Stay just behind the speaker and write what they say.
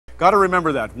Got to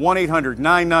remember that,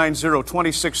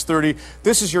 1-800-990-2630.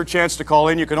 This is your chance to call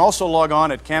in. You can also log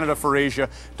on at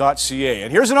canadaforasia.ca.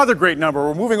 And here's another great number.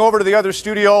 We're moving over to the other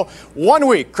studio. 1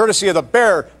 week, courtesy of the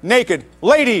Barenaked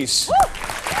Ladies. Woo!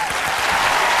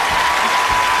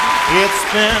 It's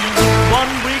been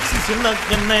 1 week since you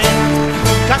looked at me,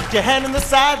 cocked your head in the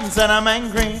side and said I'm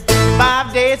angry.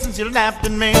 5 days since you laughed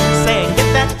at me, saying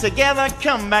get that together,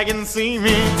 come back and see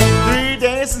me. 3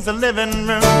 days since the living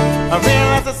room, I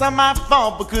realized it's not my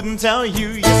fault but couldn't tell you.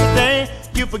 Yesterday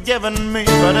you've forgiven me,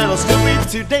 but it'll still be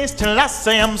 2 days till I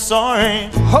say I'm sorry.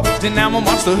 Hooked and I'm a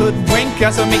monster hoodwink,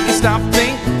 cause I make you stop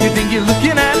think. You think you're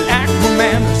looking at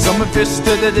Aquaman, some fish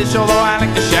to the dish, although I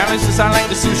like the shallows since I like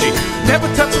the sushi. Never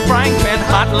touch a frying pan,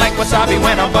 hot like wasabi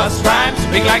when I bust rhymes,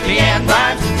 big like Leanne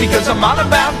rhymes, because I'm all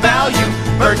about value.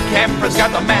 Bert Camper's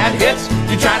got the mad hits,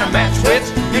 you trying to match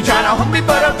wits, you trying to hump me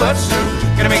butter butt soup.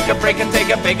 Gonna make a break and take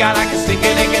a bake, I like a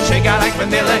stinking egg and shake, I like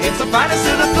vanilla, it's the finest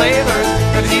of the flavors.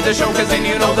 Gonna see the show cause then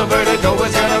you know the vertigo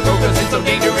is gonna go, cause it's so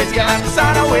dangerous, you'll have to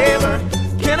sign a waiver.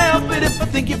 Can't help it if I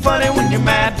think you're funny when you're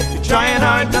mad, you're trying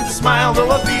hard not to smile though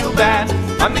I feel bad.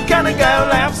 I'm the kind of guy who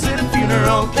laughs at a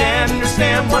funeral, can't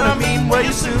understand what I mean, well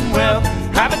you soon will.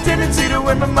 Have a tendency to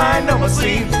wear my mind on my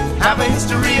sleeve, have a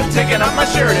history of taking off my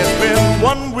shirt. It's been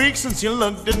 1 week since you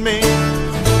looked at me,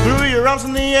 threw your arms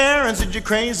in the air and said you're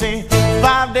crazy.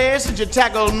 5 days since you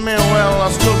tackled me, well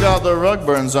I still got the rug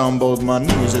burns on both my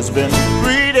knees. It's been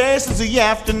 3 days since the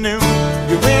afternoon,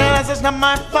 you realize it's not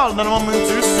my fault that I'm moving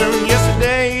too soon.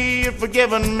 Yesterday you've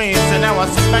forgiven me, so now I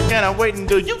sit back and I wait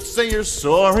until you say you're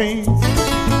sorry.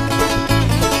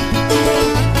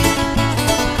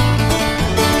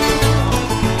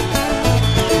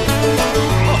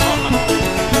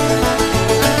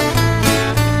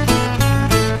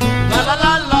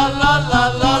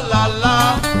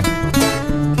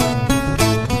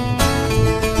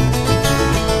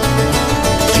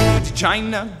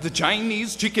 China, the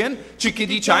Chinese chicken,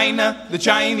 chickadee China, the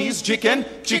Chinese chicken,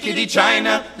 chickadee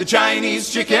China, the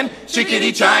Chinese chicken,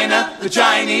 chickadee China, the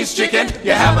Chinese chicken.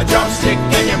 You have a drumstick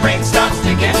and your brain stops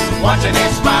ticking, watching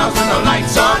it smiles when the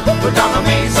lights on, put down the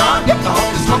maze on. The hope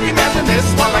is smoky man in this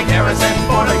one like Harrison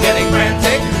Ford are getting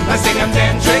frantic. I sing them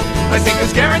tantric, I think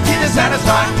it's guaranteed to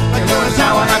satisfy. Like notice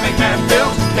how I make man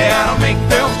films, yeah I don't make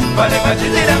films, but if I did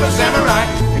it I'm a samurai.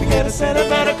 Get a set of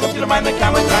medical to mind the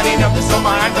camera tiny enough to so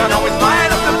my eyes don't always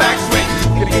flying up the backswing.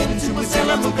 Gonna get into a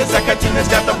Sailor Moon cause Zakatina's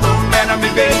got the boom and I'm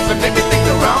in bed, so make me think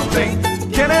the wrong thing.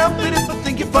 Can't help it if I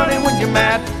think you're funny when you're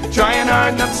mad, trying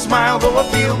hard not to smile though I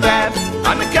feel bad.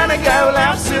 I'm the kind of guy who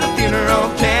laughs at a funeral,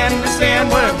 can't understand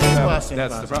what I'm doing.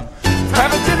 That's the problem.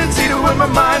 Have a tendency to wear my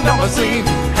mind on my sleeve,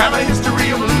 have a history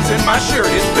of losing my shirt.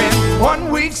 It's been 1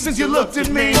 week since you looked at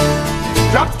me,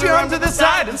 dropped your arm to the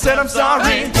side and said I'm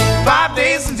sorry. 5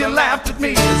 days since you laughed at me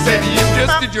and said you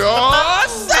just did your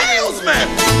salesman.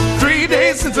 3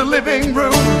 days since the living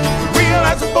room,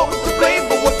 realized we're both to blame,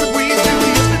 but what did we do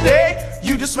yesterday?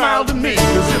 You just smiled at me,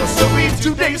 cause it'll still be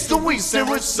 2 days till we say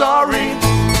we're sorry.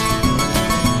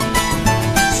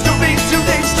 Still be 2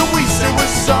 days till we say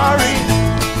we're sorry.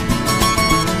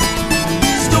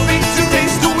 Still be 2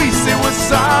 days till we say we're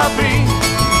sorry.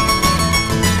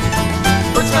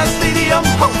 First class stadium,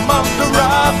 home of the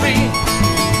Robbie.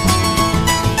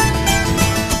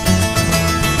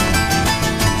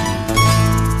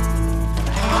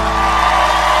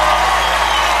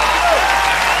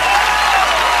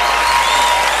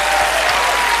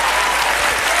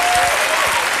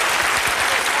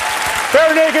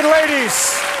 Barenaked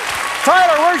Ladies.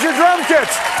 Tyler, where's your drum kit?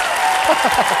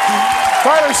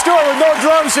 Tyler Stewart with no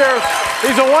drums here.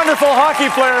 He's a wonderful hockey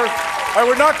player. I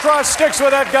would not cross sticks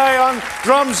with that guy on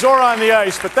drums or on the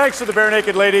ice, but thanks to the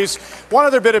Barenaked Ladies. One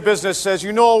other bit of business, as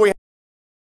you know, we